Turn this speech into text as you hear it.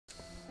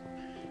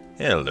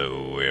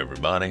Hello,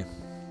 everybody.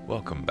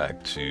 Welcome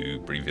back to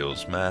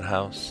Breevil's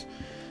Madhouse.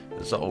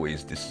 As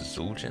always, this is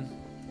Zueljin.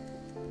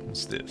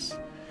 What's this?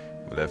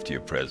 We left you a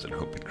present.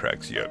 Hope it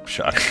cracks you up.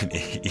 Shot.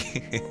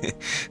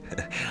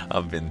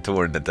 I've been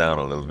touring the town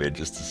a little bit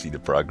just to see the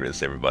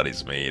progress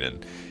everybody's made,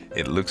 and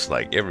it looks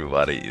like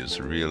everybody is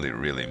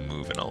really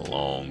moving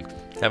along.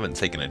 Haven't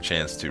taken a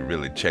chance to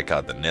really check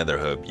out the Nether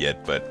Hub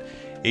yet, but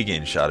Iggy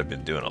and Shot have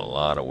been doing a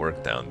lot of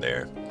work down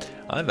there.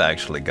 I've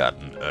actually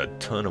gotten a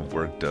ton of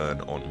work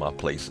done on my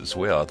place as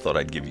well. I thought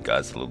I'd give you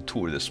guys a little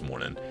tour this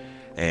morning.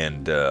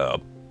 And a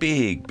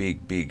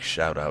big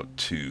shout out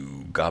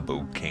to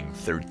Gobbo King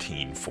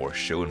 13 for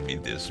showing me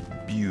this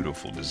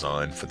beautiful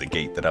design for the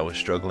gate that I was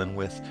struggling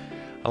with.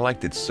 I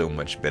liked it so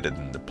much better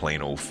than the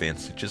plain old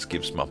fence. It just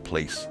gives my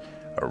place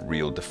a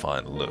real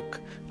defined look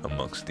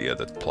amongst the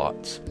other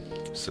plots.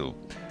 So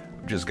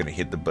I'm just gonna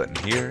hit the button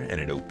here and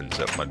it opens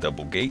up my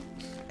double gate.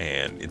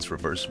 And it's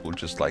reversible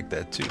just like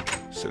that too.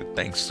 So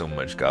thanks so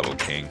much, Gobbo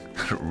King.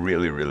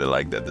 Really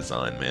like that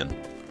design, man.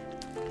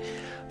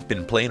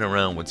 Been playing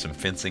around with some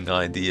fencing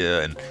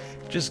idea and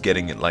just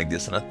getting it like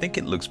this, and I think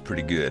it looks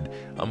pretty good.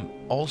 I'm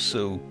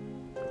also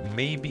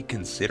maybe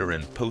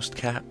considering post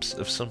caps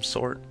of some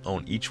sort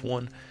on each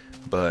one,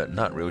 but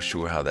not real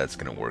sure how that's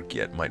gonna work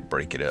yet. Might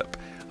break it up.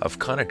 I've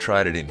kind of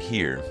tried it in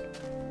here.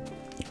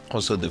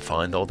 Also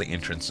defined all the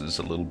entrances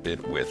a little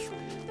bit with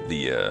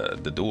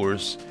the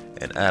doors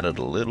and added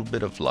a little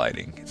bit of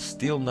lighting. It's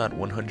still not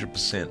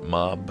 100%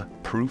 mob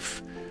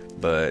proof,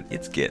 but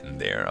it's getting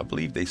there. I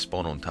believe they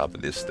spawn on top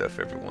of this stuff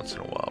every once in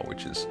a while,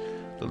 which is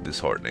a little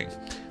disheartening.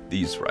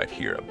 These right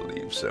here, I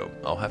believe, so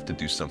I'll have to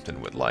do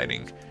something with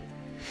lighting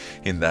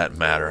in that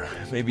matter.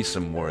 Maybe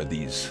some more of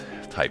these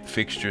type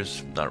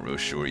fixtures, not real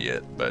sure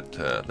yet, but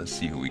let's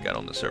see who we got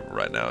on the server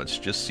right now. It's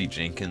just C.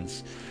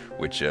 Jenkins,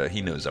 which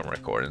he knows I'm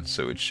recording,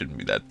 so it shouldn't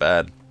be that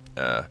bad.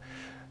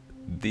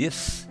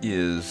 This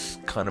is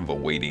kind of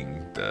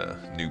awaiting the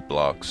new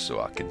blocks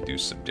so I can do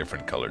some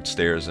different colored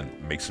stairs and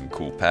make some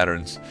cool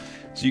patterns.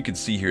 So you can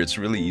see here it's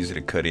really easy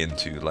to cut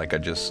into, like I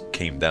just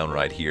came down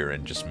right here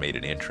and just made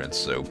an entrance,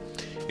 so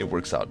it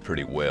works out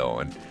pretty well.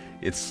 And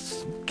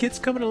it's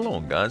coming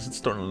along, guys. It's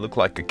starting to look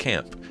like a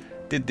camp.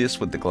 Did this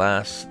with the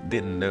glass,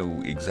 didn't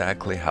know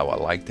exactly how I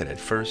liked it at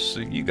first,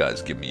 so you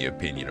guys give me your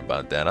opinion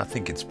about that. I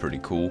think it's pretty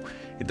cool.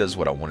 It does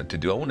what I wanted to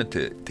do. I wanted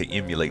to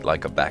emulate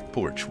like a back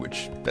porch,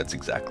 which that's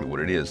exactly what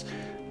it is.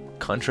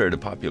 Contrary to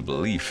popular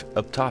belief,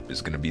 up top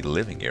is going to be the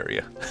living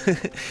area.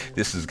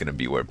 This is going to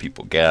be where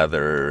people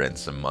gather and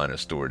some minor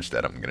storage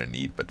that I'm going to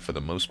need, but for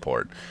the most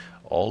part,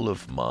 all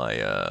of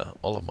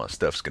my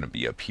stuff's going to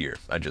be up here.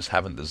 I just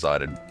haven't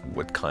decided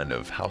what kind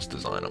of house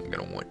design I'm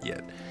going to want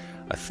yet.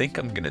 I think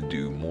I'm gonna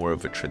do more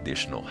of a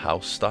traditional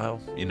house style,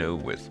 you know,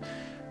 with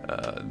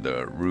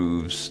the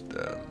roofs,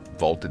 the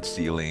vaulted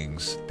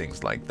ceilings,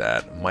 things like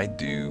that. Might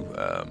do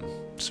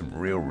some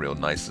real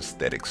nice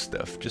aesthetic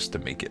stuff just to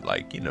make it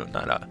like, you know,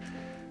 not a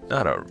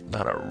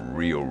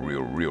real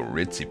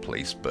ritzy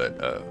place,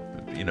 but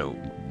you know,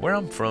 where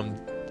I'm from,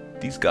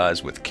 these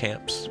guys with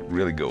camps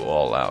really go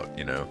all out,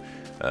 you know.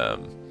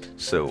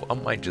 So I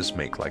might just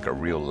make like a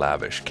real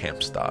lavish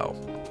camp style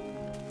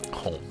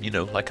home, you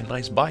know, like a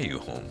nice bayou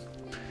home.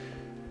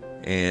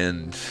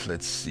 And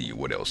let's see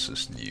what else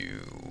is new.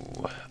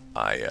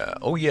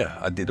 Oh yeah,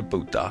 I did a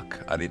boat dock.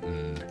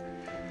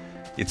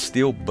 It's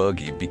still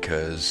buggy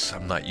because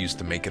I'm not used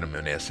to making them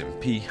in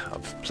SMP.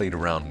 I've played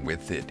around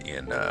with it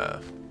in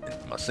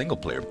my single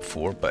player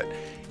before, but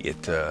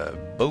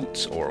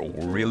boats are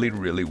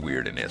really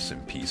weird in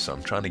SMP, so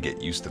I'm trying to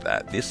get used to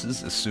that. This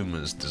is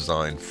Asuma's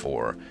design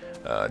for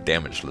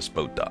damageless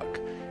boat dock.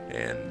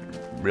 And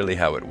really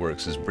how it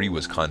works is Bree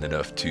was kind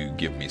enough to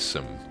give me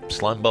some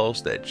slime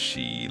balls that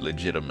she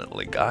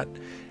legitimately got,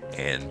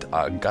 and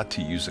I got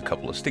to use a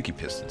couple of sticky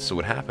pistons. So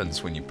what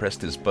happens when you press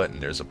this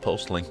button, there's a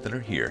pulse lengthener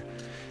here,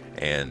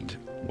 and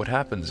what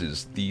happens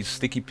is these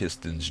sticky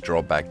pistons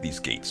draw back these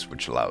gates,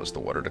 which allows the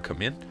water to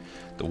come in.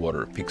 The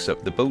water picks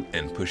up the boat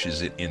and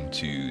pushes it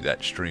into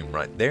that stream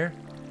right there,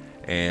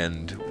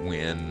 and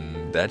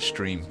when that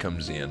stream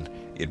comes in,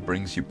 it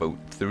brings your boat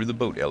through the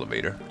boat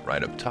elevator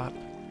right up top,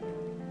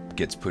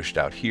 gets pushed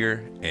out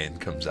here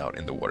and comes out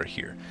in the water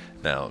here.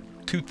 Now,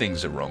 two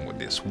things are wrong with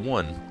this.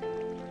 One,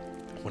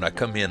 when I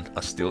come in,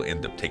 I still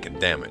end up taking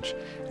damage,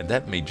 and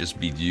that may just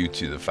be due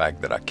to the fact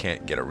that I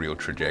can't get a real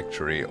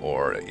trajectory,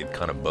 or it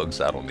kind of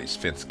bugs out on these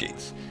fence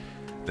gates.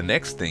 The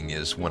next thing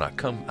is when I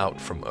come out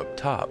from up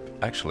top,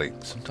 actually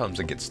sometimes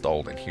I get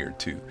stalled in here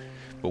too,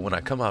 but when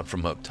I come out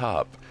from up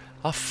top,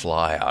 I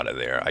fly out of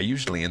there. I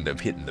usually end up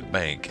hitting the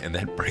bank, and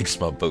that breaks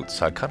my boat,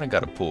 so I kind of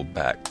got to pull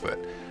back. But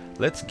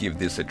let's give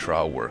this a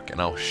trial work,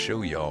 and I'll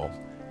show y'all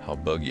how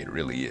buggy it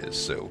really is.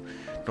 So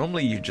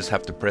normally you just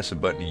have to press a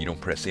button and you don't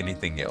press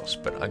anything else,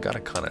 but I gotta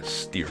kind of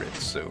steer it.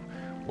 So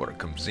water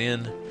comes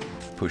in,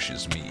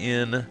 pushes me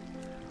in,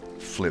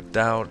 flipped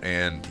out,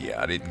 and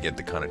yeah, I didn't get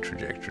the kind of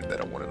trajectory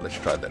that I wanted. Let's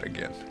try that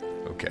again.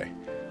 Okay,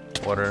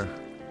 water,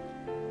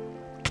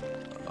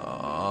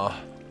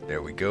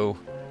 there we go,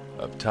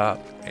 up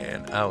top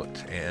and out,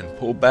 and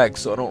pull back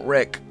so I don't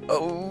wreck.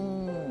 Oh,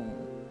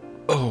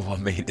 Oh, I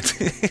made it.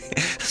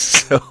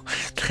 So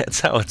that's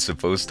how it's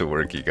supposed to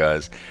work, you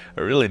guys.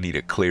 I really need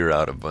to clear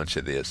out a bunch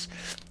of this.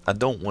 I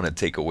don't want to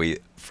take away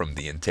from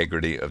the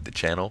integrity of the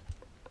channel.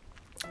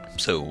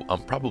 So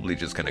I'm probably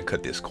just going to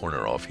cut this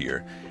corner off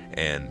here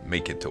and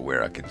make it to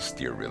where I can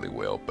steer really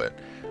well. But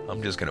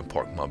I'm just going to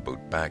park my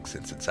boat back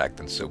since it's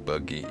acting so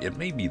buggy. It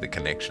may be the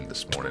connection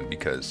this morning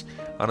because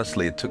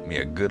honestly it took me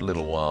a good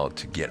little while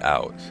to get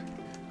out.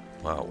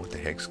 Wow, what the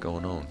heck's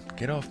going on?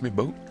 Get off me,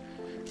 boat.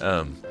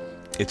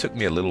 It took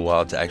me a little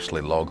while to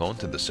actually log on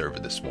to the server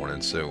this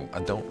morning, so I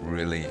don't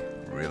really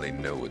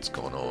know what's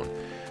going on.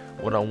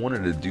 What I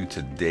wanted to do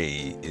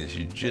today is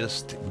you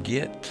just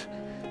get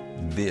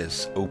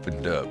this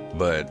opened up,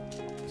 but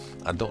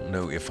I don't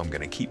know if I'm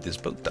going to keep this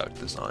boat dock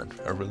design.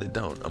 I really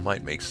don't. I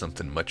might make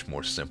something much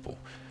more simple,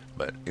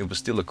 but it was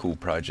still a cool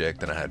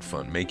project and I had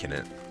fun making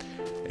it,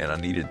 and I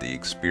needed the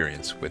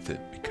experience with it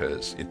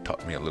because it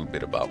taught me a little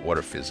bit about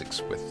water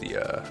physics with the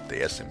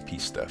SMP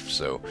stuff.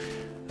 So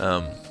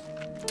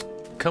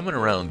coming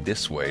around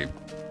this way,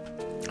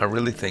 I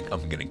really think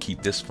I'm going to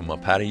keep this for my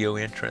patio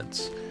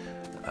entrance.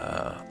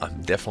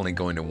 I'm definitely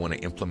going to want to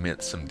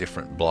implement some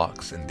different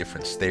blocks and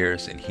different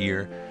stairs in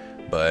here,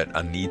 but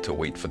I need to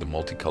wait for the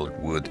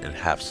multicolored wood and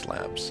half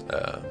slabs.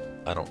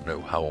 I don't know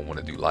how I want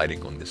to do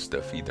lighting on this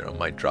stuff either. I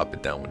might drop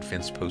it down with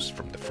fence posts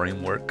from the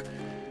framework.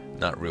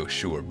 Not real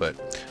sure, but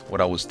what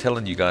I was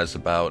telling you guys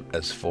about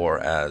as far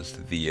as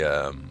the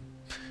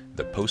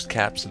post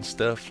caps and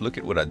stuff, look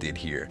at what I did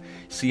here.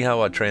 See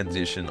how I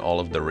transition all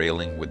of the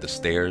railing with the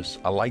stairs?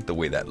 I like the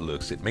way that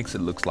looks. It makes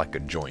it look like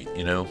a joint,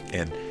 you know,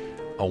 and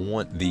I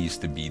want these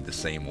to be the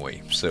same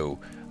way. So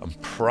I'm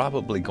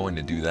probably going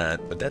to do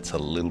that, but that's a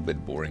little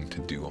bit boring to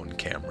do on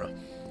camera.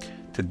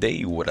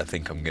 Today what I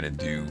think I'm gonna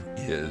do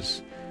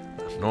is,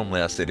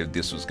 normally I said if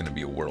this was gonna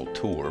be a world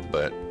tour,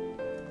 but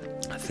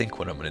I think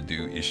what I'm gonna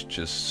do is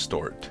just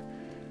start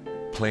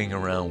playing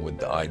around with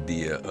the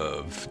idea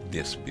of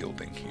this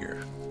building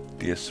here.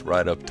 This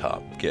right up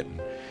top,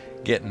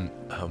 getting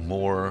a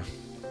more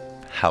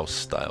house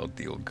style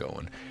deal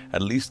going.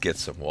 At least get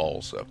some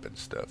walls up and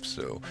stuff.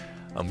 So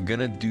I'm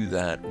gonna do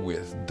that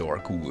with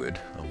dark wood.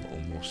 I'm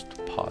almost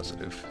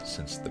positive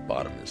since the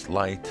bottom is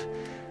light.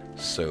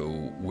 So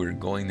we're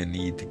going to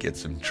need to get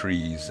some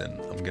trees, and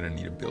I'm gonna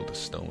need to build a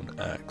stone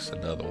axe,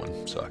 another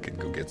one, so I can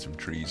go get some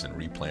trees and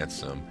replant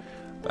some.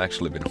 I've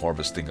actually been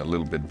harvesting a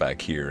little bit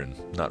back here and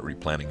not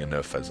replanting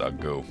enough as I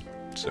go.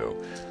 So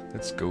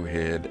let's go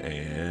ahead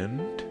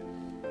and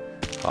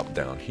hop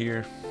down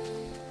here.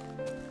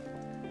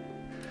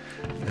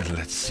 And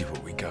let's see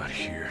what we got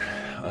here.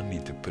 I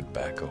need to put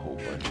back a whole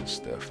bunch of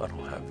stuff. I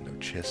don't have no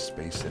chest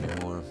space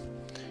anymore.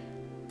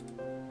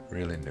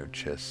 Really no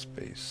chest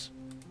space.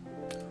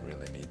 I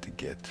really need to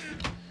get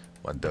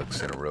my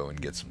ducks in a row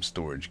and get some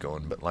storage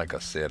going. But like I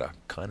said, I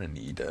kind of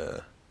need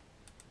a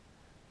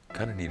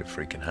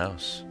freaking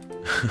house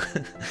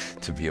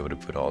to be able to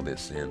put all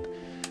this in.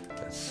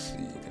 Let's see,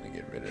 gonna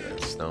get rid of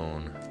that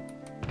stone.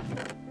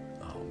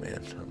 Oh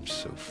man, I'm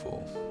so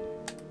full.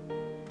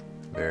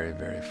 Very,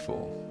 very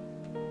full.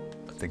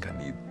 I think I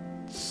need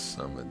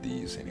some of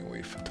these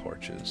anyway for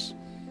torches.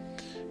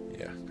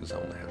 Yeah, because I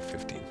only have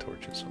 15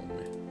 torches on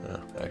me.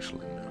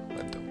 Actually, no,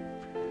 I don't.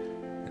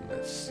 And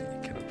let's see,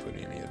 can I put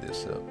any of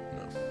this up?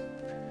 No.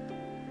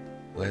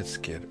 Let's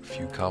get a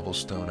few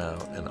cobblestone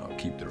out, and I'll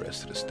keep the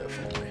rest of the stuff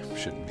on me.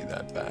 Shouldn't be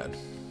that bad.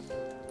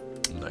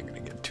 I'm not gonna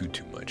get too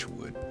much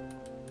wood.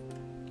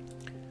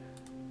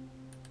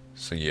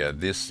 So yeah,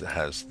 this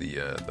has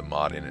the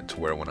mod in it to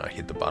where when I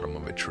hit the bottom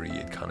of a tree,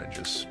 it kind of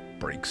just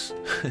breaks,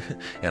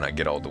 and I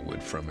get all the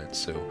wood from it.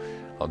 So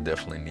I'll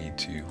definitely need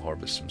to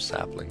harvest some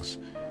saplings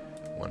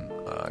when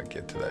I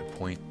get to that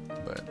point.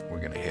 But we're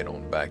gonna head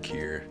on back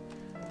here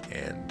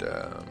and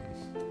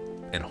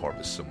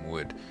harvest some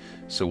wood.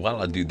 So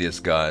while I do this,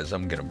 guys,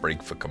 I'm gonna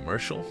break for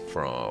commercial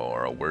for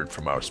a word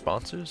from our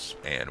sponsors,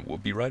 and we'll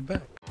be right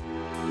back.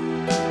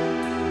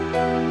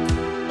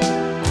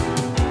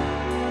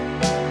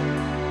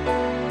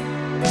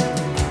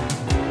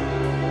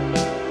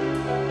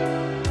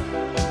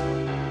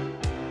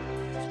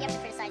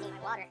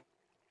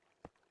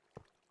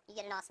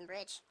 Awesome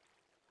bridge.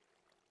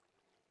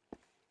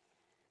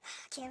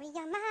 Carry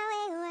on my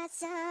wayward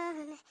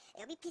son.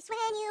 It'll be peace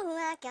when you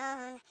are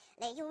gone.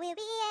 Lay your weary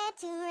head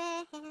to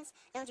rest.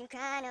 Don't you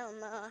cry no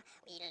more.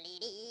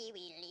 Weedle-dee-dee,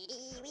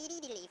 weedle-dee-dee,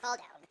 weedle-dee-dee. Fall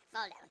down,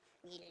 fall down.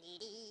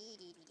 Weedle-dee-dee,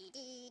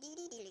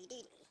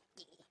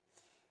 dee-dee-dee-dee-dee-dee-dee-dee.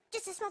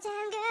 Just a small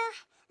town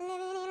girl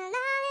living in a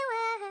lonely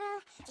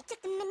world. She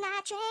took the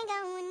midnight train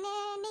going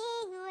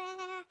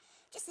anywhere.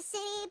 Just a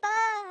city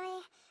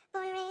boy,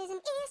 born and raised in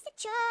East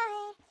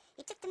Detroit.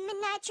 He took the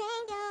midnight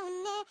train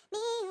going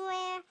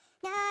anywhere,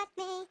 not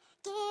making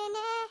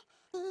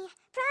any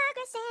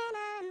progress, and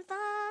I'm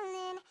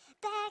falling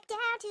back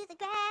down to the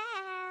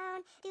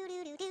ground.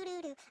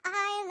 Do-do-do-do-do-do.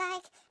 I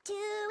like to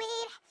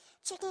eat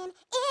chicken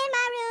in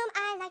my room.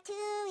 I like to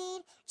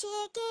eat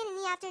chicken in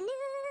the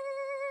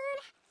afternoon.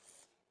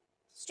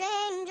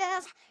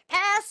 Strangers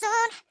pass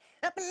on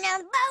up and down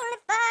the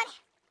boulevard.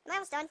 I'm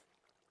almost done.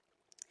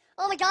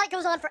 Oh my god, it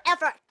goes on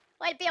forever.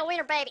 Way to be a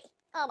wiener, baby.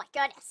 Oh my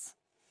goodness.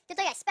 Good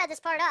thing I sped this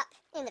part up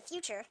in the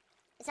future.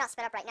 It's not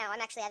sped up right now.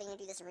 I'm actually having to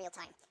do this in real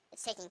time.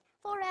 It's taking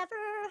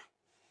forever.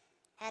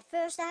 At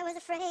first I was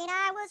afraid,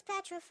 I was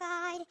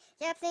petrified.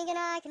 Kept thinking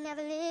I could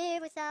never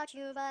live without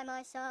you by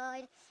my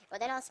side.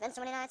 But then I spent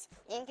so many nights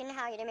thinking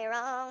how you did me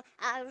wrong.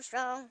 I was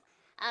strong.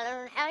 I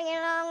learned how to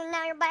get along, and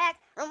now you're back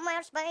from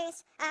outer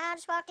space. I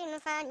just walked in to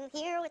find you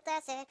here with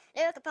that sad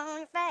look upon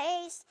your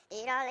face.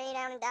 Did I lay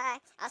down and die?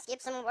 I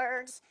skipped some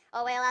words.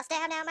 Oh well, I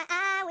stabbed out my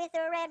eye with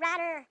a Red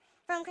Rider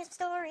from Christmas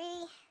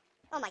Story.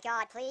 Oh my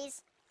god,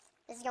 please.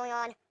 This is going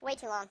on way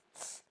too long.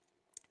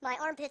 My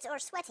armpits are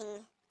sweating.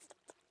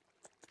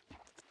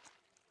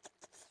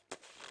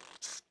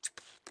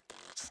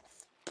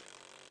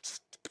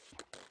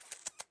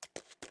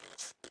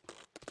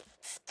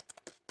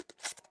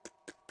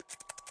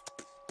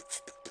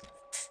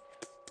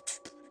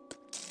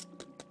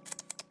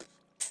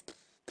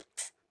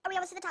 Are we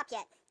almost to the top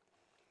yet?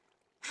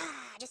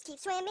 Just keep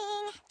swimming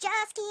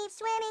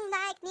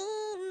like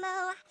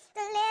Nemo.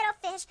 The little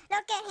fish,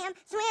 look at him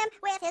swim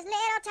with his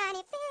little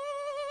tiny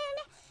fin.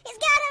 He's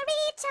got a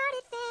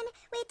retarded fin.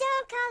 We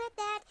don't call it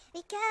that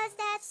because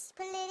that's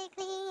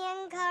politically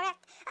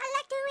incorrect. I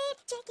like to eat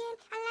chicken,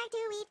 I like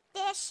to eat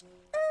fish.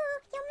 Ooh,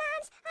 your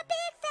mom's a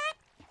big fat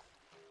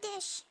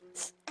dish.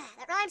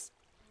 That rhymes.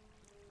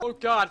 Oh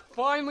god,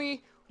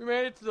 finally we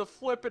made it to the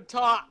flippin'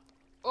 top.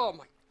 Oh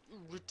my,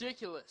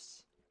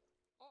 ridiculous.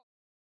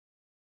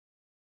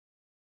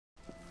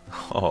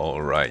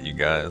 Alright, you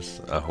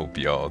guys, I hope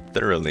y'all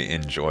thoroughly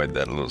enjoyed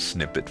that little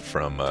snippet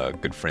from a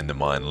good friend of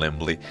mine,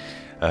 Limbley.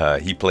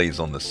 He plays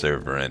on the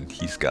server and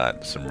he's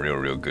got some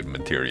real good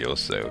material,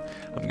 so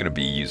I'm going to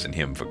be using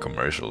him for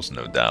commercials,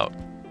 no doubt.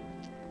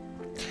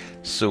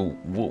 So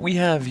what we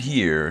have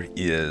here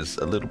is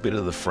a little bit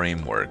of the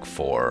framework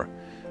for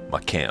my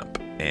camp,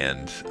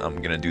 and I'm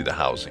going to do the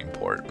housing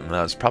part.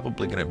 Now it's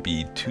probably going to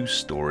be 2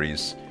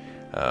 stories.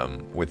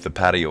 With the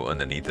patio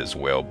underneath as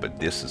well, but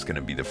this is going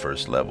to be the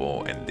first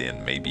level and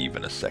then maybe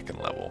even a second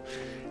level.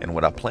 And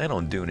what I plan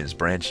on doing is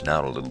branching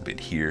out a little bit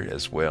here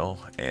as well,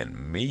 and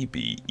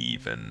maybe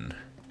even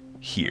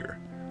here,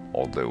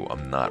 although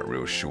I'm not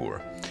real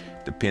sure,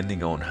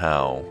 depending on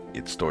how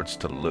it starts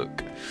to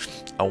look.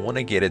 I want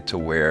to get it to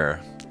where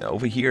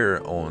over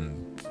here on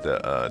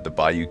the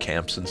bayou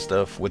camps and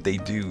stuff, what they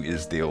do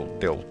is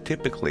they'll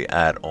typically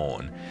add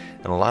on,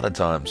 and a lot of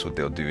times what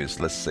they'll do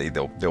is, let's say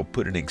they'll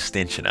put an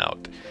extension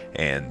out,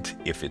 and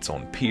if it's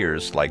on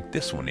piers like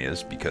this one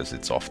is because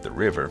it's off the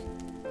river,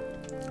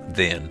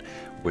 then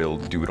we'll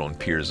do it on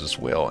piers as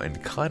well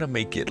and kind of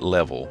make it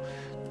level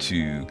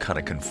to kind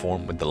of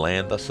conform with the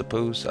land, I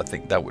suppose. I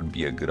think that would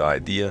be a good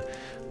idea,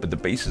 but the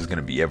base is going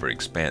to be ever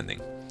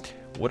expanding.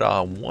 What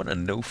I want to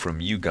know from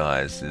you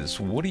guys is,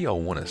 what do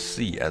y'all want to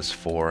see as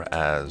far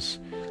as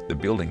the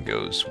building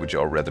goes? Would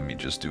y'all rather me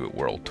just do it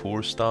world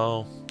tour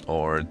style,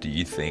 or do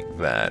you think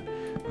that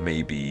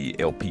maybe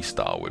LP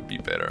style would be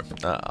better?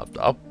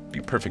 I'll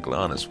be perfectly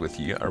honest with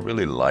you, I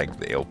really like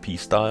the LP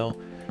style,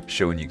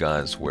 showing you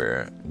guys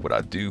what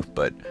I do,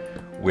 but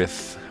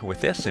with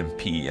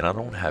SMP, and I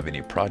don't have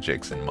any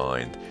projects in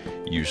mind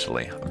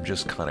usually. I'm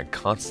just kind of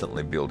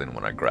constantly building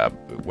when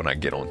I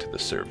get onto the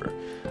server.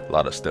 A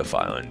lot of stuff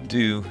I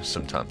undo,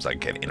 sometimes I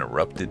get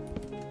interrupted.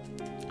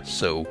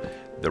 So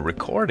the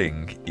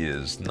recording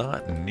is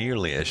not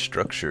nearly as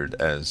structured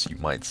as you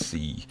might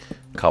see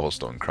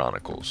Cobblestone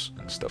Chronicles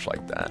and stuff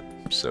like that.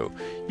 So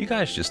you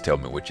guys just tell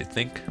me what you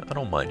think. I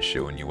don't mind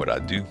showing you what I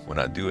do when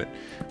I do it.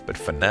 But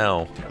for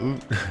now,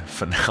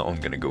 I'm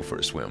gonna go for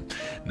a swim.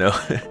 No,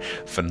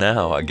 for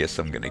now I guess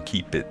I'm gonna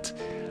keep it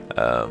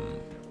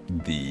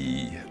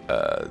the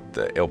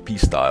LP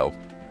style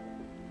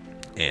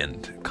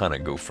and kind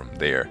of go from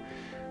there.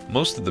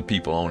 Most of the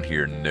people on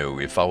here know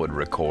if I would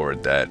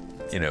record that,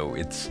 you know,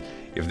 it's,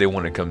 if they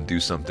want to come do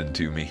something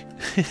to me,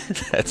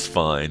 that's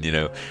fine, you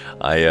know.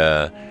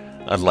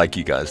 I'd like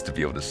you guys to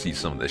be able to see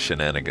some of the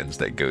shenanigans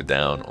that go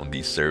down on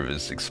these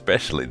servers,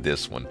 especially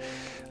this one.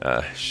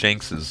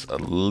 Shanks is a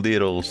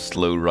little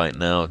slow right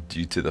now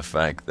due to the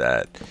fact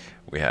that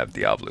we have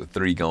Diablo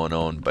 3 going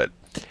on, but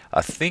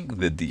I think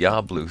the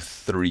Diablo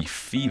 3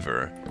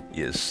 fever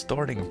is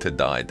starting to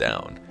die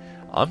down.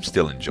 I'm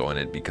still enjoying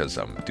it because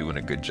I'm doing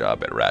a good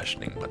job at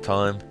rationing my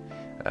time.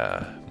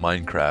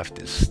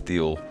 Minecraft is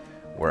still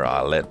where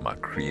I let my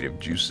creative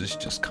juices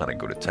just kind of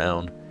go to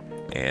town,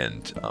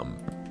 and I'm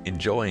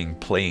enjoying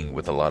playing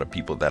with a lot of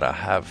people that I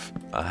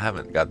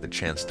haven't got the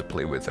chance to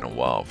play with in a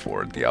while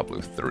for Diablo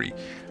 3.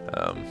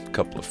 A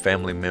couple of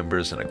family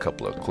members and a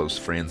couple of close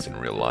friends in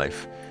real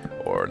life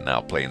are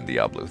now playing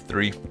Diablo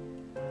 3,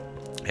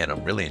 and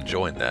I'm really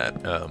enjoying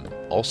that.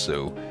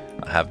 Also,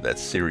 I have that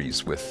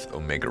series with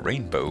Omega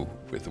Rainbow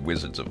with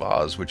Wizards of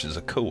Oz, which is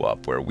a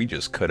co-op where we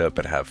just cut up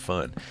and have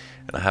fun,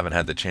 and I haven't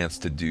had the chance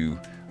to do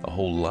a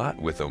whole lot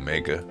with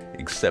Omega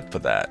except for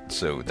that,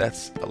 so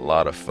that's a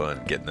lot of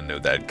fun getting to know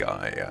that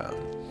guy.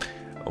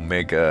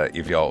 Omega,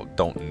 if y'all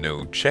don't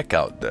know, check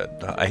out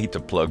that, I hate to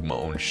plug my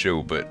own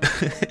show, but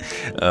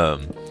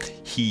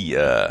he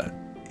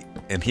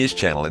in his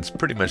channel, it's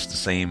pretty much the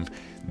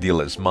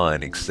deal as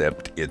mine,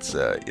 except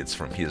it's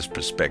from his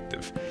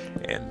perspective,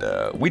 and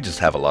we just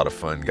have a lot of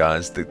fun,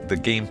 guys. The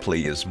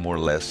gameplay is more or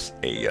less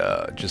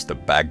a just a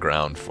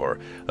background for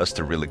us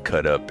to really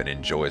cut up and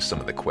enjoy some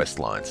of the quest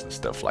lines and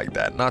stuff like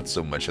that. Not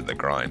so much of the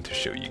grind to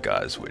show you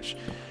guys, which,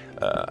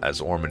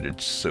 as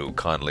Ormondage so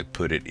kindly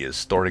put it, is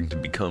starting to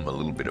become a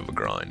little bit of a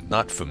grind.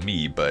 Not for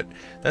me, but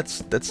that's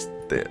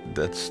the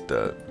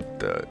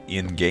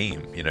end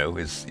game, you know,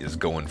 is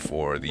going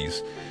for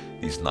these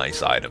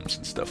nice items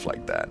and stuff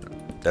like that.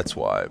 That's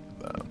why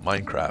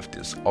Minecraft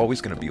is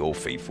always going to be Old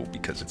Faithful,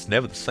 because it's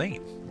never the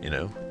same, you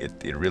know.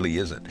 It really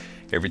isn't.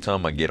 Every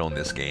time I get on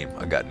this game,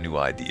 I got new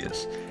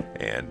ideas,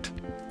 and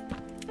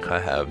I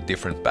have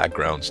different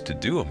backgrounds to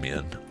do them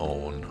in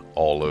on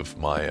all of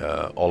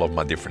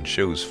my different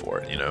shows for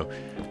it, you know.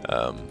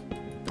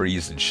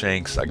 Breeze and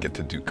Shanks, I get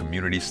to do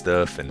community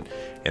stuff and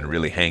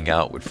really hang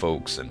out with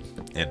folks and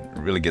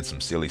really get some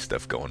silly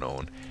stuff going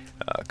on.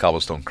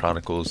 Cobblestone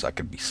Chronicles, I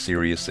could be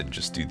serious and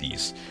just do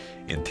these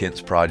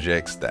intense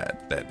projects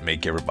that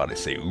make everybody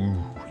say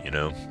ooh, you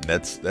know.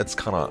 That's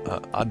kind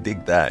of I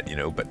dig that, you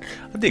know, but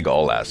I dig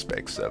all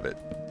aspects of it.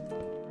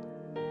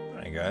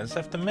 Alright guys,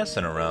 after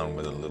messing around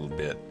with it a little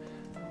bit,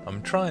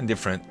 I'm trying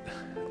different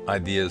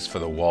ideas for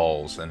the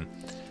walls, and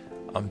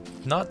I'm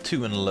not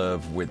too in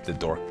love with the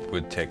dark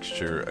wood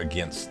texture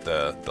against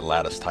the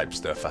lattice type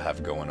stuff I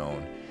have going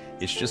on.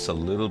 It's just a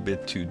little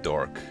bit too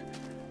dark.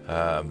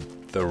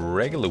 The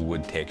regular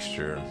wood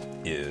texture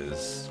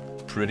is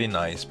pretty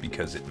nice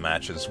because it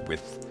matches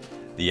with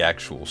the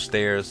actual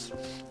stairs,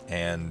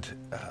 and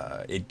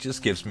it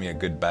just gives me a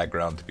good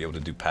background to be able to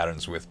do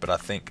patterns with. But I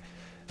think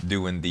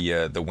doing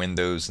the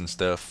windows and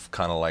stuff,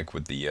 kind of like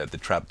with the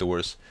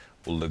trapdoors,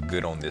 will look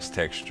good on this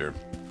texture.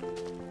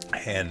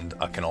 And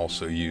I can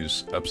also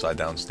use upside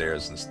down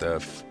stairs and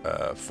stuff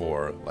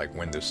for like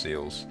window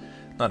sills.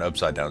 Not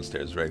upside down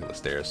stairs, regular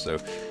stairs. So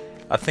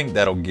I think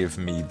that'll give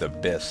me the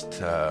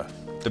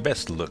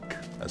best look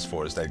as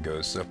far as that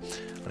goes. So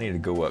I need to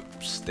go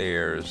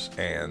upstairs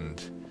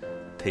and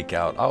take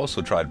out. I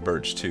also tried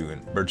birch too,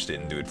 and birch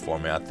didn't do it for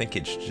me. I think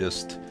it's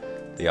just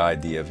the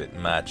idea of it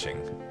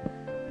matching.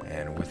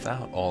 And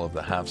without all of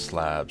the half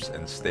slabs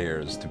and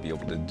stairs to be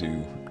able to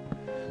do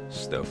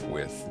stuff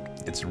with,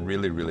 it's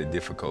really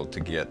difficult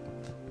to get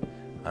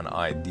an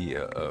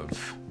idea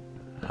of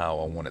how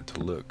I want it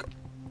to look.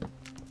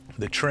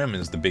 The trim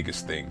is the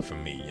biggest thing for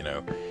me, you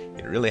know.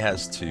 It really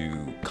has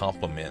to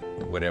complement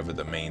whatever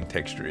the main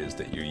texture is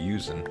that you're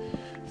using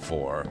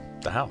for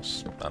the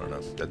house. I don't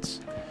know, that's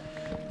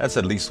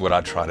at least what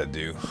I try to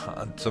do.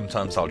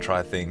 Sometimes I'll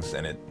try things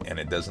and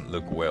it doesn't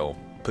look well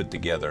put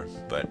together,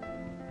 but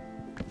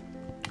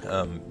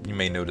you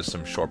may notice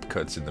some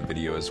shortcuts in the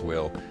video as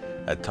well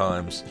at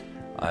times.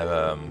 I've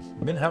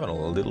been having a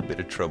little bit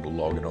of trouble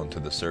logging onto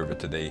the server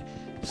today.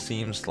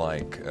 Seems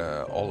like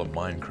all of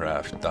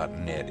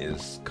Minecraft.net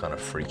is kind of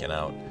freaking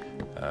out.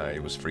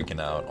 It was freaking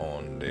out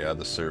on the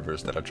other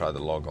servers that I tried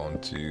to log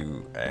on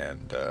to,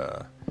 and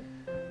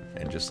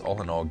just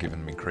all in all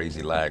giving me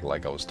crazy lag,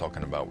 like I was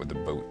talking about with the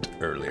boat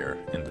earlier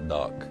in the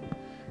dock.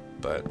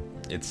 But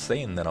it's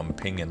saying that I'm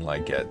pinging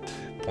like at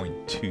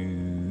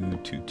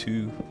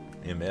 0.222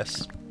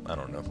 ms. I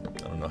don't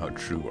know how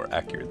true or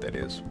accurate that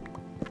is,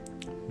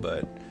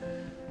 but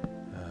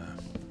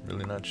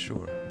really not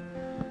sure.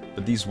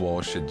 But these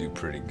walls should do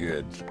pretty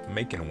good.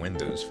 Making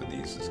windows for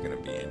these is going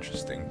to be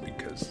interesting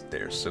because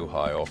they're so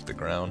high off the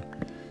ground.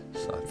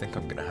 So I think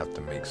I'm going to have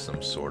to make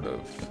some sort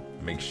of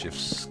makeshift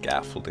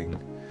scaffolding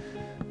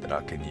that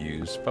I can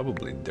use.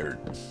 Probably dirt.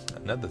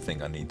 Another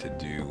thing I need to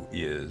do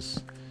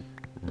is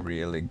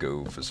really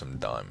go for some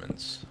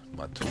diamonds.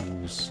 My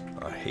tools,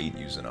 I hate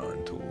using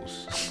iron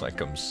tools. Like,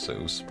 I'm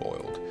so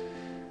spoiled.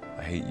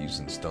 I hate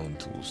using stone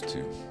tools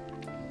too.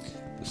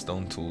 The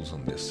stone tools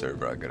on this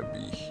server I gotta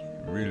be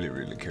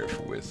really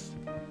careful with,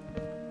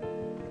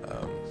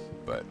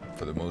 but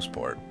for the most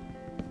part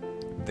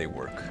they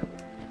work.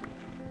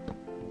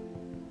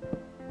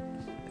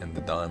 And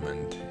the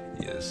diamond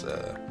is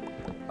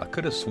I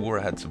could have swore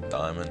I had some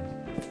diamond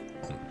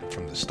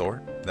from the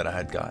start that I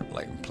had got,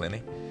 like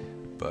plenty,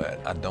 but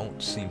I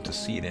don't seem to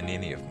see it in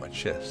any of my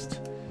chests.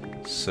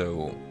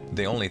 So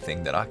the only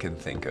thing that I can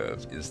think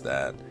of is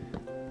that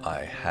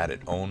I had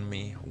it on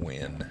me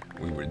when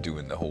we were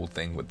doing the whole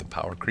thing with the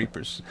power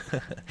creepers,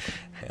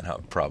 and I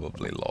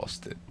probably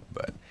lost it,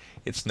 but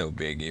it's no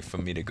biggie. For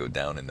me to go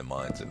down in the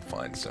mines and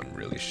find some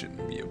really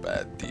shouldn't be a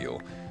bad deal.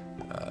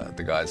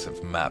 The guys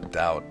have mapped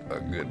out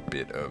a good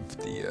bit of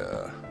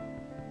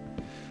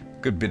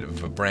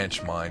a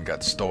branch mine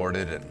got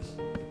started and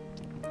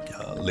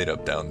lit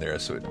up down there,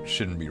 so it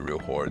shouldn't be real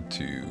hard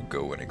to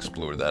go and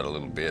explore that a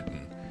little bit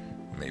and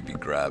maybe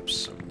grab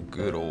some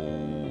good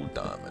old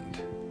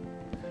diamond.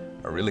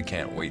 I really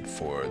can't wait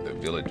for the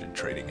villager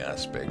trading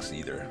aspects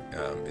either.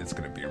 It's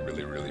going to be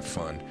really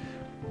fun.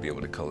 Be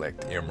able to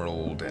collect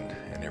emerald and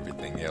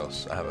everything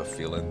else. I have a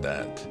feeling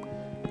that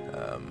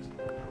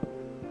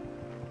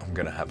I'm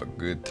going to have a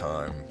good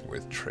time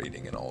with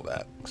trading and all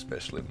that,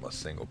 especially in my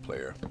single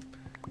player.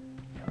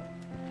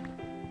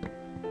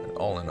 And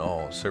all in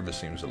all, service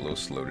seems a little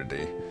slow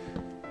today.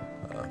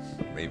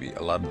 Maybe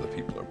a lot of the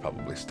people are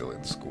probably still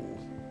in school.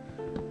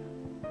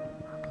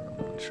 I'm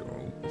not sure.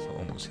 I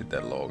almost hit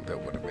that log.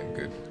 That would have been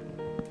good.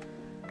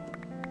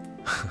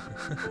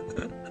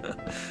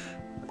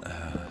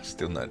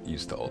 Still not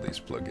used to all these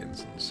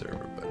plugins on the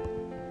server, but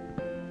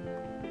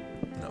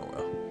oh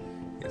well,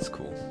 it's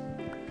cool.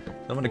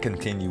 I'm going to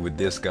continue with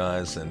this,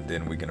 guys, and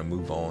then we're going to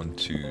move on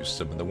to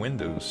some of the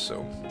windows,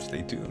 so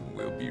stay tuned.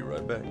 We'll be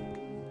right back.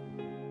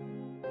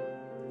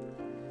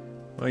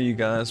 Well, you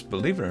guys,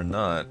 believe it or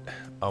not,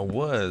 I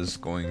was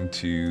going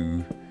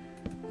to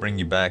bring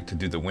you back to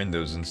do the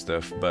windows and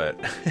stuff, but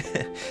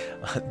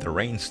the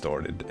rain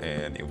started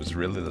and it was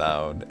really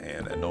loud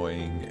and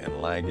annoying and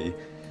laggy,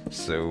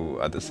 so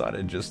I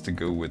decided just to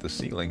go with the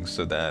ceiling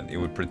so that it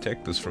would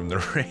protect us from the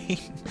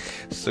rain,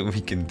 so we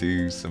can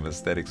do some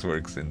aesthetics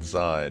works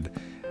inside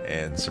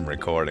and some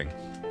recording.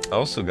 I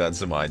also got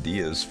some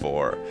ideas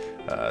for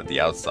the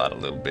outside a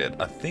little bit.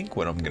 I think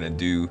what I'm gonna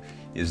do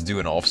is do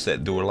an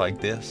offset door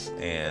like this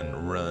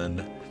and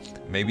run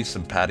maybe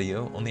some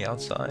patio on the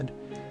outside.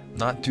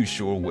 Not too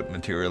sure what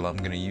material I'm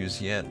gonna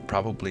use yet.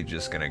 Probably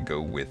just gonna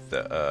go with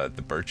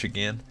the birch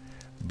again,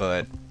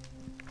 but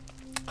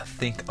I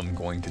think I'm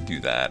going to do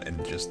that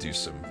and just do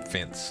some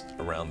fence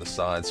around the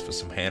sides for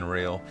some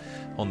handrail.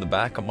 On the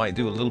back I might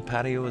do a little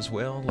patio as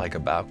well, like a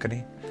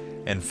balcony.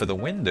 And for the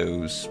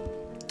windows,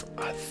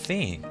 I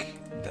think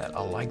that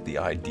I like the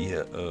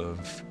idea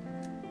of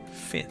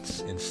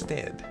fence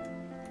instead.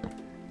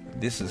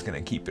 This is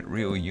going to keep it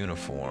real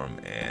uniform,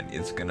 and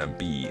it's going to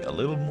be a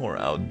little more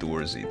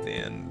outdoorsy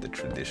than the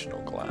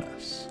traditional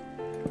glass.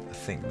 I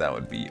think that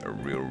would be a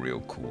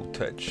real cool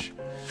touch.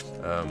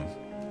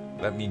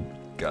 Let me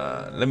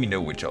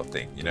know what y'all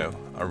think. You know,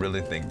 I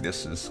really think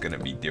this is going to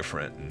be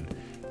different, and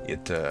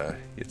it's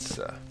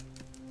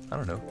I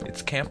don't know,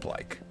 it's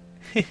camp-like,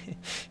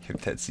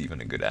 if that's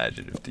even a good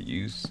adjective to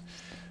use.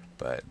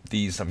 But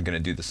these, I'm going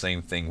to do the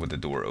same thing with the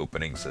door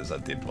openings as I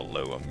did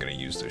below. I'm going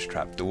to use those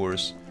trap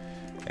doors.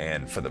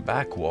 And for the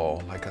back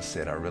wall, like I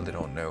said, I really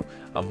don't know.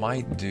 I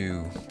might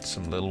do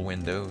some little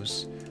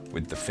windows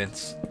with the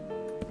fence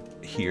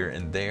here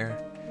and there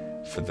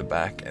for the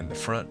back and the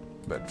front.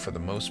 But for the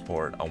most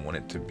part, I want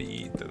it to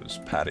be those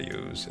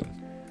patios, and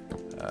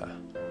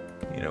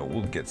you know,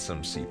 we'll get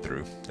some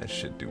see-through. That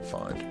should do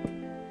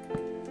fine.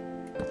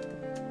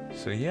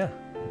 So yeah,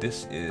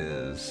 this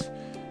is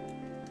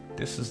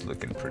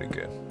looking pretty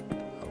good.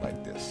 I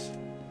like this.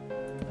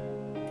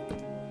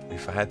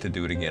 If I had to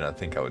do it again, I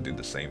think I would do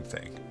the same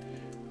thing.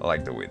 I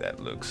like the way that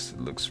looks. It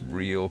looks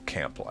real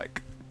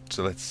camp-like.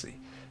 So let's see.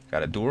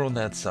 Got a door on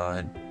that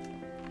side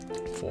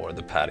for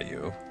the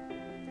patio,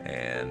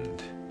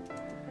 and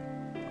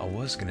I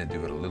was gonna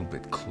do it a little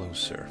bit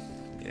closer.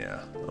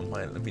 Yeah,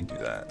 let me do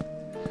that.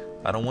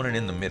 I don't want it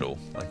in the middle.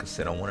 Like I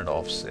said, I want it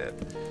offset.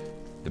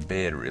 The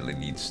bed really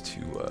needs to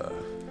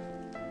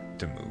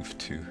move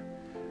too.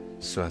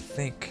 So I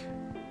think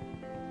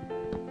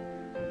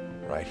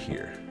right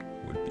here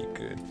would be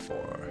good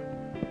for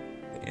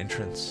the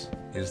entrance.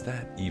 Is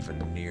that even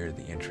near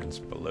the entrance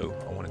below?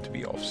 I want it to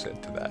be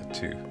offset to that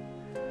too.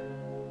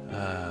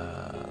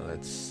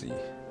 Let's see.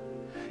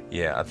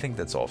 Yeah, I think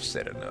that's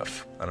offset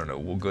enough. I don't know,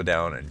 we'll go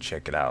down and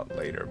check it out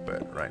later,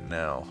 but right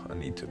now I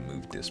need to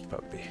move this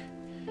puppy.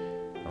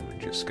 I'm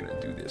just gonna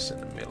do this in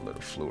the middle of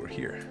the floor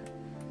here.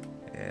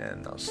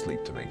 And I'll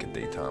sleep to make it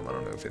daytime. I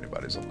don't know if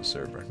anybody's on the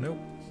server. Nope,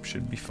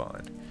 should be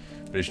fine.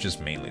 But it's just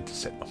mainly to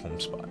set my home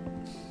spot.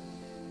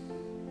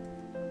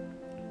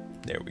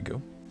 There we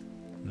go.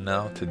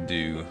 Now to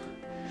do,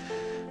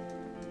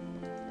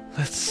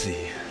 let's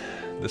see,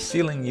 the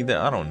ceiling either,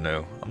 I don't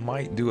know. I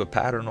might do a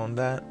pattern on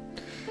that.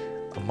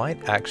 I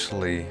might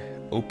actually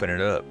open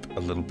it up a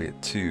little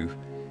bit too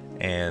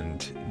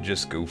and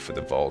just go for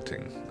the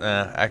vaulting.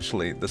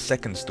 Actually, the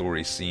second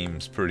story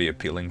seems pretty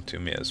appealing to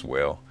me as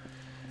well.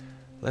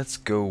 Let's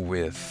go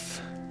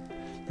with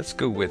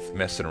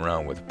messing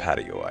around with a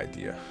patio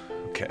idea.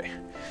 Okay,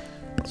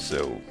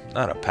 so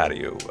not a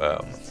patio,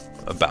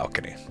 a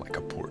balcony, like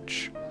a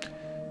porch.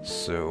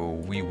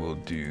 So we will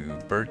do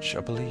birch,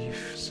 I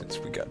believe, since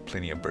we got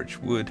plenty of birch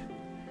wood.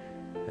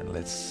 And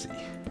let's see.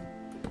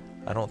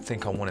 I don't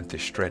think I want it to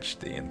stretch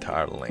the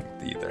entire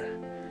length either.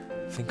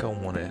 I think I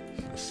want it,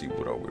 let's see,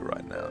 what are we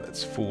right now?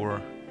 That's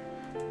 4,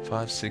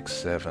 5, 6,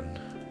 7.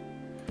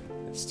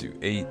 Let's do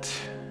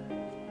 8,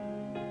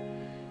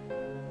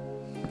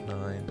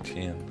 9,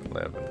 10,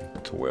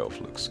 11,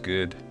 12 looks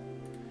good.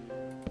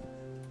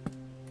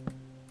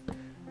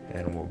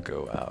 And we'll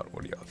go out,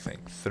 what do y'all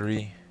think?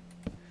 3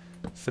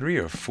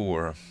 or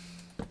 4,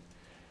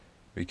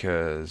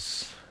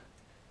 because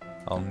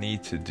I'll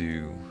need to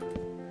do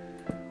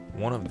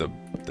one of the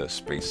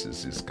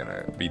spaces is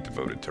gonna be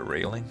devoted to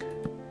railing,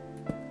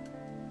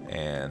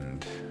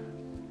 and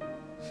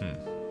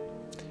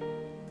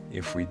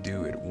if we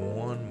do it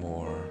one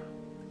more,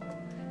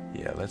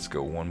 yeah, let's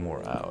go one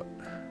more out.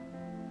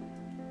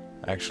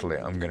 Actually,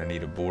 I'm gonna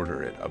need to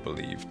border it, I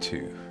believe,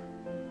 too.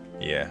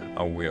 Yeah,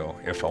 I will.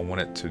 If I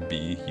want it to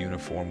be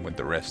uniform with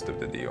the rest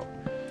of the deal,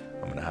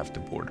 I'm gonna have to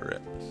border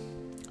it.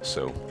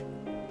 So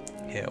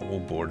yeah, we'll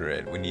border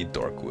it. We need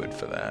dark wood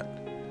for that.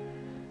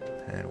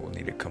 And we'll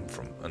need to come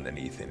from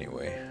underneath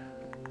anyway.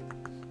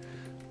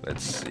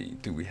 Let's see,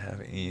 do we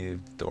have any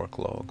dark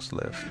logs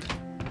left?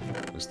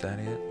 Was that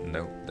it?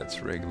 Nope,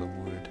 that's regular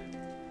wood.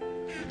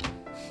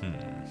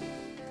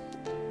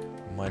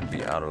 Might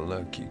be out of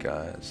luck, you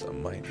guys. I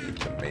might need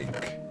to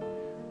make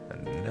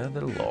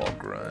another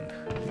log run.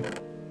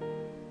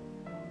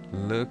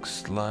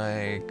 Looks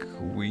like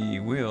we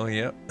will,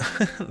 yep.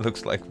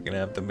 Looks like we're gonna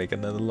have to make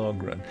another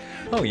log run.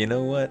 Oh, you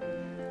know what?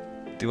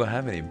 Do I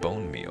have any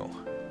bone meal?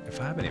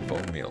 If I have any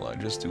bone meal, I'll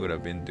just do what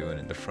I've been doing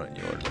in the front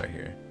yard right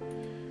here.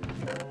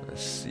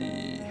 Let's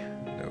see.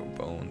 No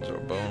bones or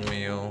bone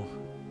meal.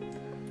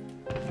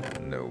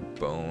 No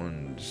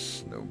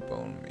bones, no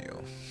bone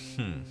meal.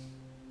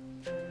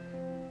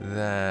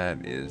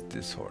 That is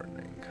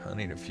disheartening. I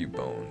need a few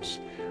bones.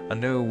 I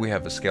know we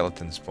have a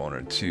skeleton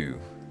spawner too.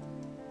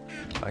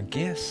 I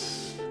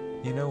guess,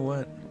 you know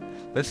what?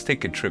 Let's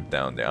take a trip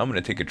down there. I'm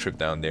gonna take a trip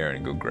down there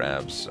and go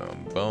grab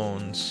some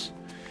bones.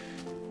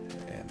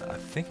 And I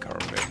think I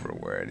remember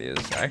where it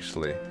is.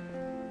 Actually,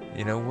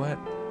 you know what?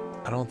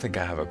 I don't think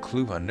I have a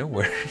clue. I know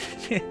where.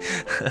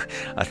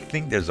 I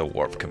think there's a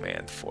warp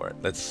command for it.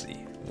 Let's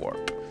see.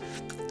 Warp.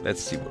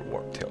 Let's see what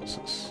warp tells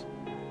us.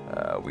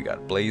 We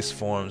got blaze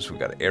forms. We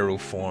got arrow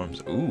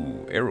forms.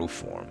 Ooh, arrow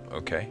form.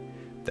 Okay.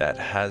 That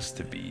has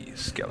to be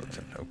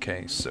skeleton.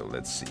 Okay, so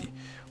let's see.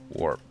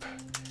 Warp.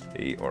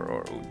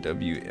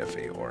 A-R-R-O-W-F-A-R-M.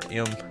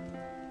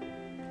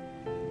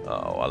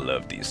 Oh, I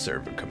love these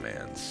server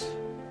commands.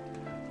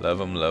 Love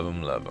them, love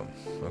them, love them.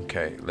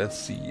 Okay, let's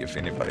see if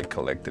anybody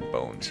collected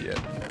bones yet.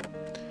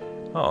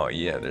 Oh,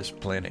 yeah, there's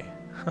plenty.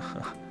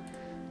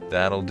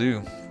 That'll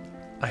do.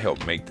 I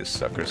helped make this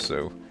sucker,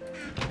 so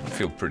I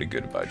feel pretty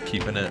good about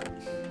keeping it.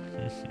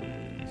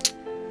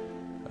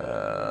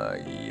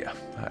 Yeah.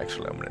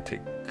 Actually, I'm gonna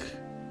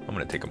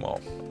take them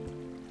all.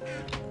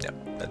 Yeah,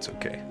 that's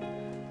okay.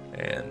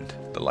 And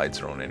the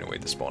lights are on anyway.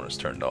 The spawner's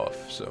turned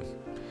off, so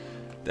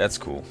that's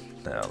cool.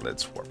 Now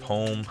let's warp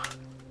home.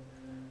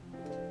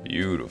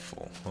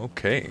 Beautiful.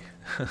 Okay.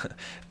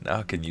 Now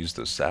I can use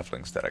those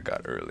saplings that I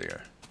got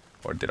earlier.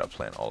 Or did I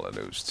plant all of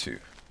those too?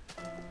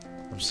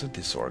 I'm so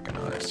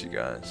disorganized, you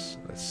guys.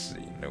 Let's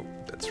see. Nope,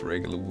 that's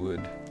regular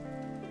wood.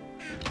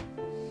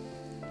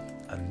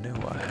 I know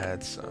I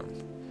had some.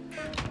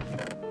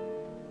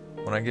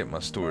 When I get my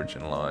storage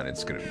in line,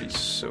 it's gonna be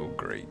so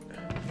great.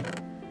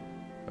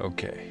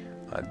 Okay,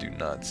 I do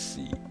not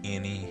see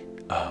any.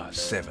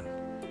 7.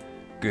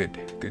 Good,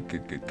 good,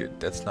 good, good, good.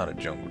 That's not a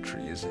jungle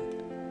tree, is it?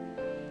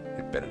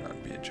 It better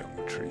not be a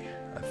jungle tree.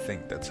 I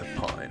think that's a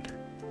pine.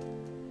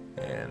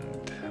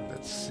 And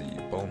let's see,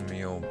 bone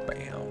meal,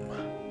 bam.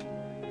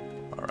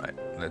 Alright,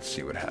 let's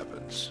see what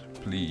happens.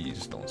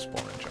 Please don't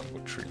spawn a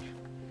jungle tree.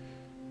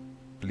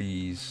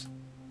 Please.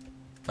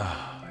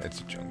 It's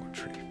a jungle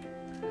tree.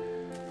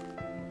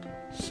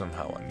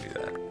 Somehow I knew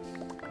that.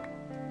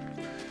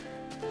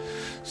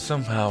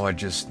 Somehow I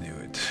just knew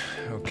it.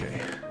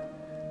 Okay,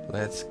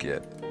 let's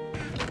get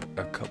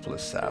a couple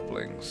of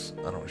saplings.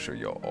 I don't show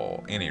y'all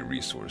all any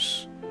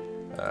resource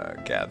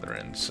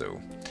gathering, so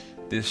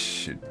this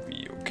should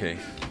be okay.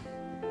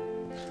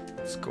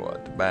 Let's go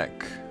out the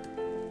back.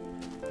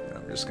 And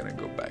I'm just gonna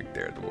go back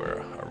there to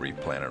where I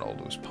replanted all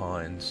those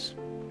pines.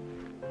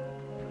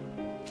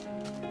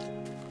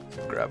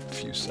 Grab a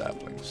few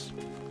saplings.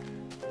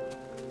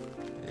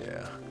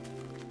 Yeah.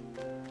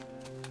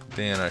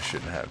 Then I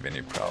shouldn't have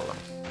any problem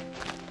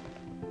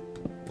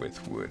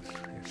with wood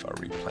if I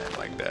replant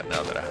like that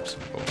now that I have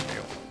some bone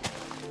meal.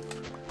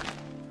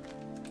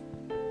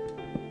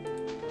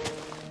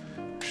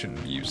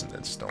 Shouldn't be using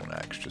that stone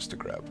axe just to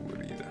grab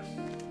wood either.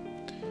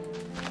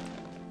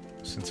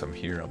 Since I'm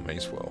here, I may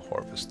as well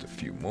harvest a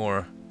few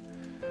more.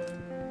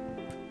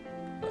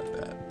 Like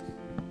that.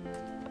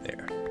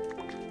 There.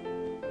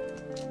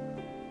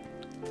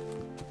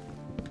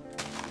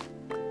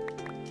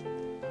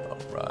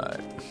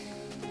 Alright.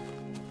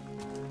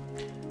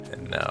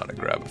 And now to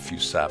grab a few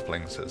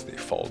saplings as they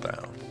fall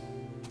down.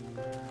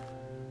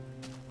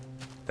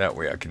 That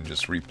way I can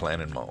just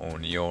replant in my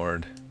own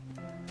yard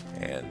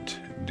and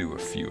do a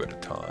few at a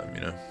time,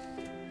 you know.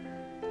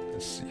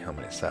 Let's see, how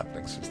many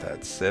saplings is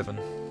that? 7?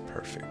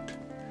 Perfect.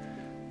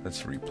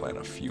 Let's replant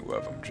a few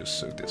of them just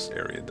so this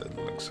area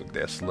doesn't look so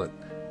desolate.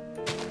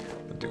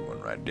 I'll do one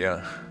right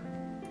there,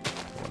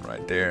 one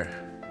right there,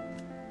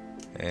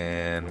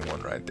 and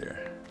one right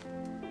there.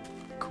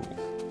 Cool.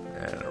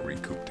 And I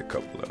recouped a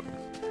couple of them.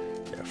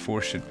 Yeah,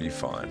 4 should be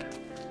fine.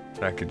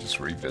 And I could just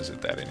revisit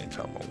that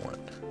anytime I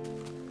want.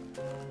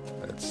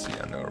 Let's see,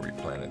 I know I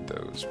replanted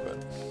those, but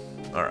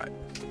alright.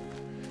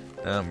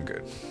 I'm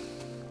good.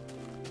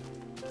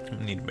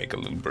 I need to make a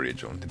little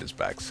bridge onto this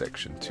back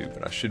section too,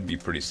 but I should be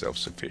pretty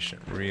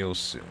self-sufficient real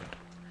soon.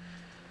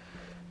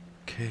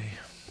 Okay.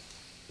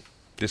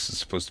 This is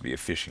supposed to be a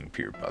fishing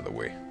pier, by the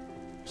way.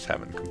 Just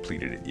haven't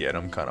completed it yet.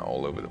 I'm kind of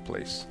all over the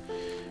place.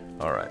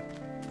 Alright.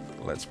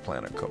 Let's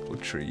plant a couple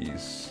of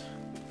trees.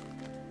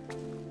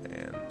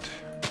 And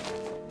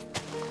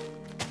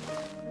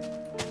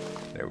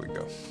there we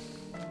go.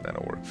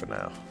 That'll work for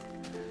now.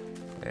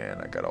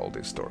 And I got all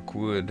this dark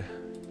wood.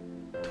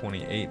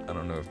 28. I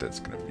don't know if that's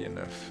gonna be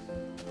enough.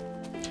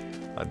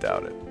 I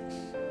doubt it.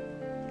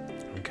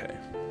 Okay.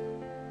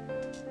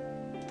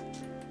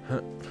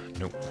 Huh,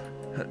 nope.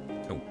 Huh,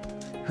 nope.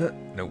 Huh,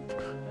 nope.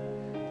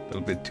 A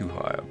little bit too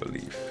high, I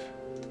believe.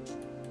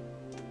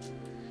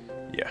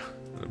 Yeah,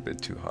 a little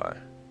bit too high.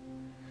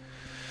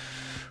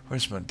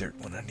 Where's my dirt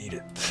when I need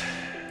it?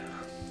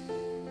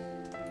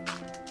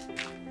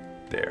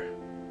 There.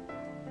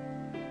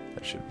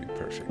 That should be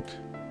perfect.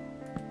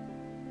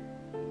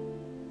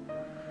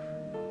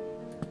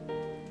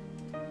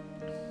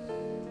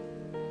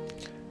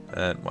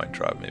 That might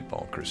drive me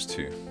bonkers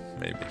too,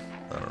 maybe.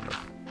 I don't know.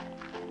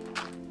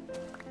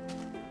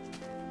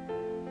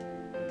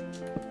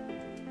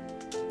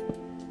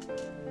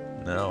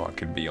 Now I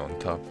could be on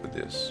top of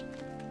this.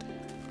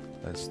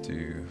 Let's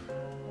do...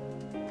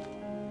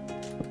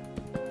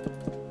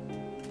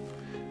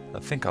 I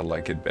think I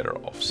like it better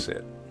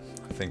offset.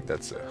 I think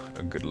that's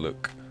a good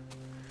look.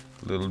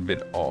 A little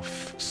bit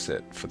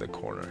offset for the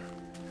corner.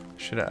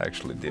 Should have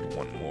actually did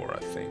one more, I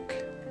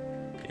think.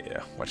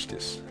 Yeah, watch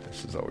this.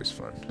 This is always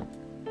fun.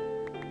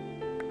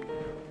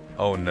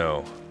 Oh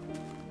no.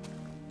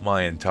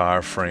 My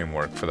entire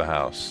framework for the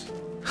house.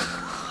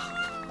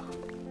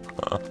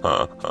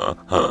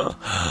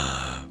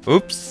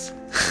 Oops.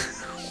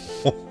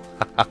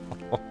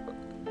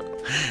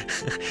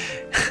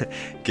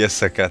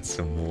 Guess I got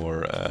some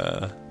more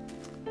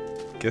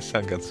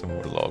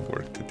log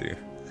work to do.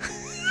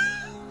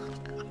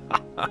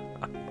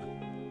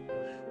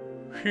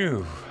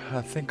 Phew,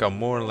 I think I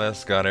more or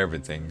less got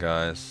everything,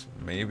 guys.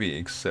 Maybe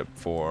except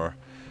for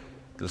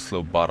this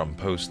little bottom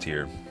post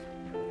here.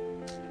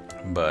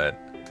 But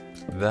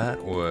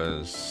that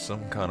was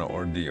some kind of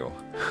ordeal.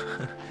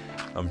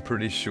 I'm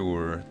pretty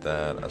sure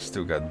that I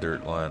still got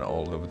dirt lying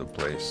all over the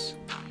place.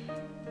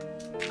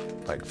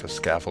 Like for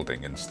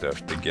scaffolding and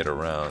stuff to get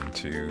around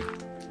to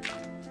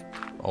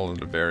all of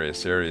the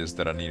various areas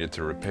that I needed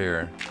to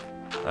repair.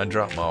 I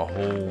dropped my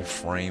whole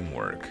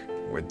framework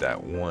with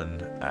that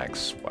one axe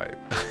swipe.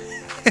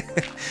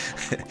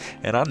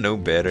 And I know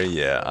better,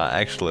 yeah.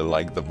 I actually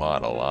like the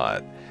mod a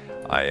lot.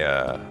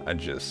 I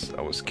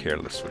was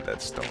careless with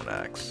that stone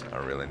axe. I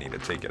really need to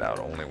take it out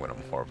only when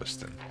I'm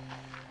harvesting,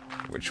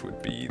 which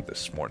would be the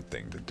smart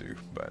thing to do.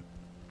 But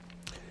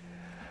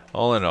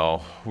all in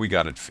all, we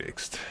got it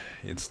fixed.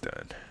 It's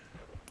done.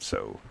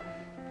 So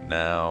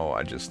now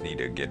I just need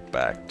to get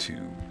back to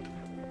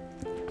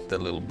the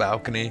little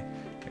balcony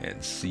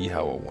and see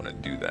how I want to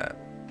do that.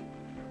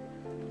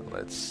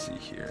 Let's see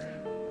here.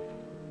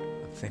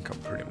 I think I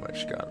pretty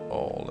much got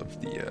all of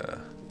the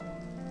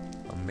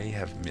I may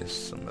have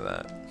missed some of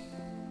that.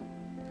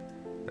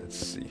 Let's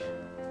see.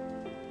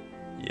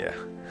 Yeah.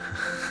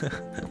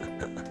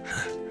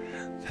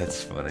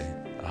 That's funny.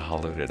 I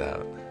hollowed it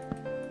out.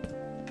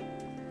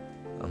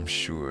 I'm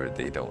sure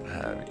they don't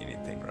have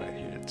anything right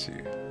here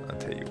too. I'll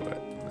tell you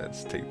what.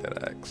 Let's take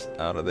that axe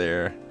out of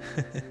there.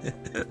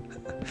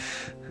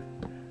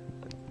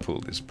 Pull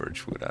this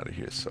birch wood out of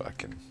here so I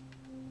can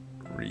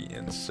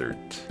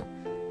reinsert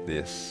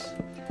this.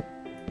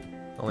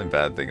 Only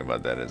bad thing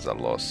about that is I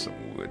lost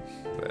some wood,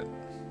 but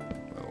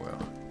oh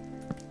well.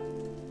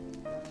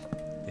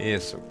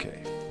 It's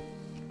okay.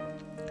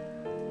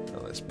 Now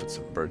let's put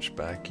some birch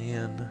back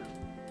in.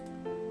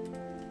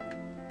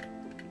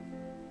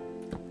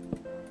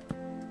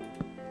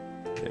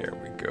 There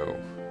we go.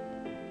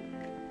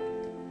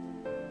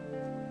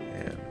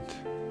 And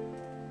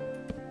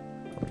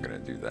I'm gonna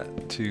do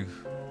that too.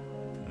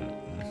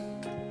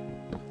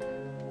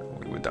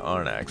 With the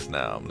iron axe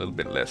now, I'm a little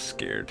bit less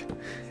scared.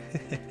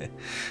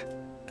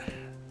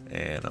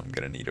 And I'm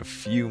gonna need a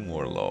few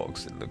more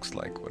logs. It looks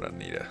like what I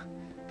need to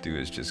do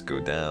is just go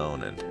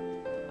down and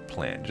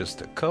plant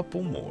just a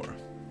couple more.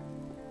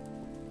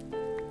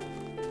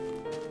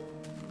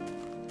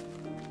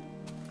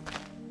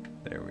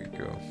 There we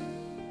go.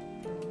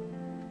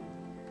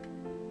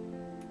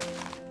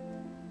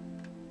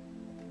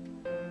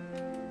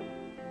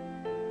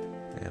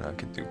 And I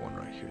could do one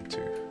right here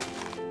too.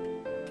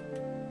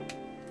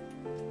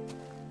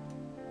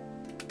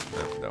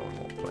 No, that one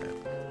won't plant.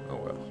 Oh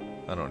well.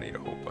 I don't need a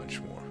whole bunch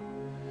more.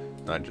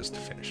 Not just to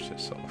finish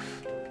this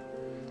off.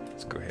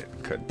 Let's go ahead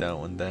and cut that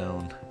one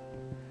down.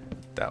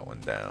 That one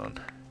down.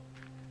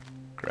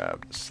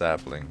 Grab the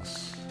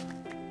saplings.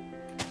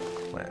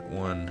 Plant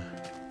one.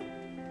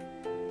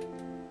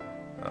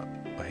 Oh,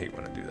 I hate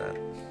when I do that.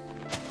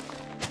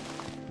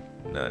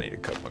 Now I need to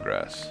cut my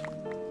grass.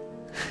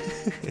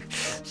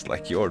 It's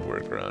like yard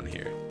work around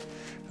here.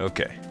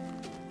 Okay.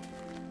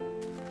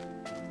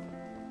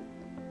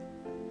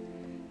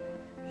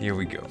 Here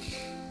we go.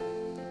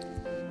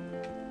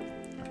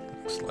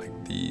 Looks like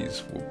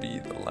these will be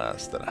the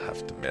last that I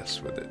have to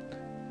mess with it.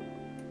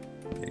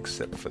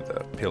 Except for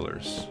the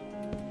pillars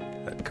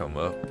that come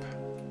up.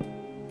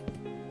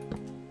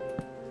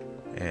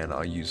 And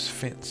I'll use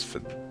fence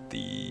for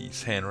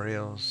these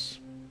handrails.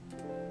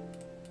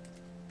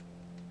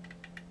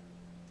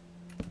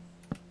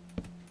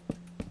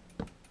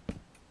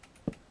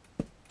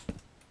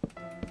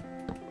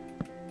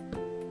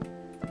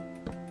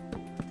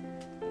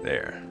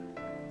 There.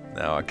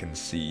 Now I can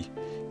see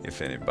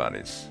if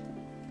anybody's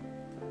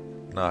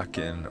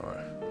knocking or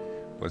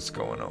what's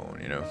going on,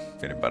 you know,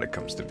 if anybody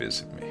comes to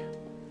visit me.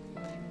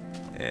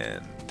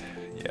 And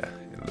yeah,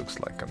 it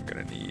looks like I'm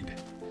gonna need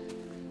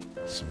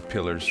some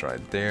pillars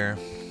right there,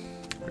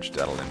 which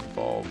that'll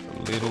involve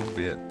a little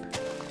bit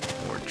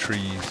more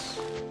trees.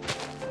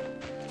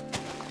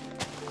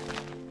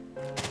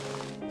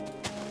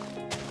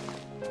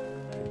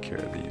 Take care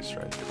of these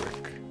right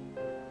quick.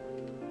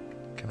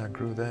 Can I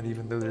grow that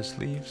even though there's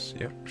leaves?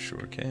 Yep,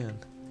 sure can.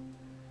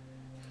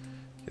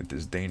 Get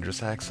this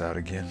dangerous axe out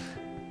again.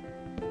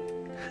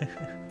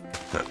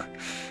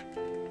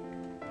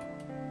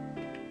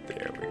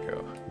 There we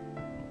go.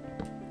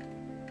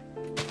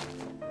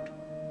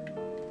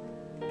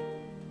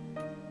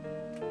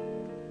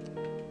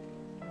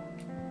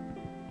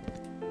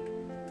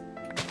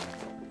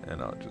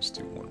 And I'll just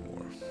do one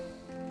more.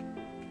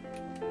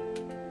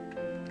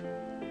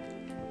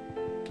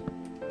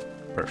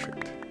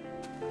 Perfect.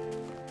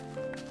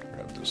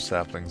 Grab those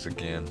saplings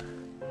again.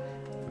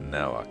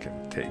 Now I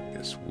can take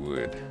this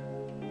wood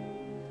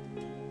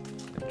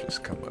and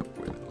just come up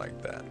with it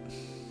like that.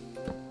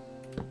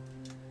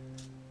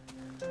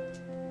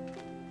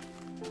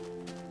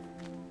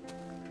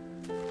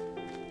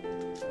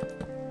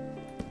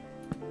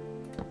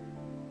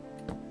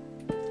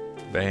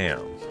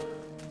 Bam.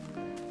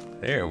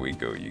 There we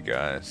go, you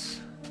guys.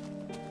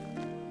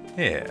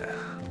 Yeah,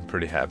 I'm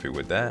pretty happy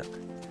with that.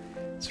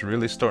 It's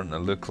really starting to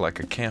look like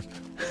a camp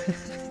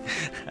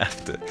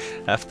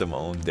after my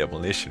own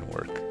demolition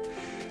work.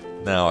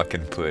 Now I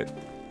can put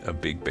a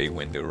big bay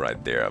window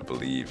right there, I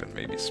believe, and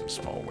maybe some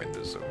small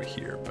windows over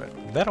here,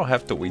 but that'll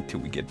have to wait till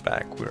we get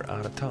back. We're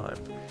out of time.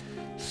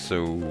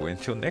 So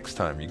until next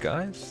time, you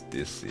guys,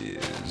 this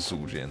is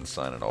Zueljin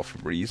signing off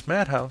from Bree's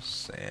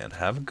Madhouse, and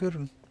have a good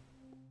one.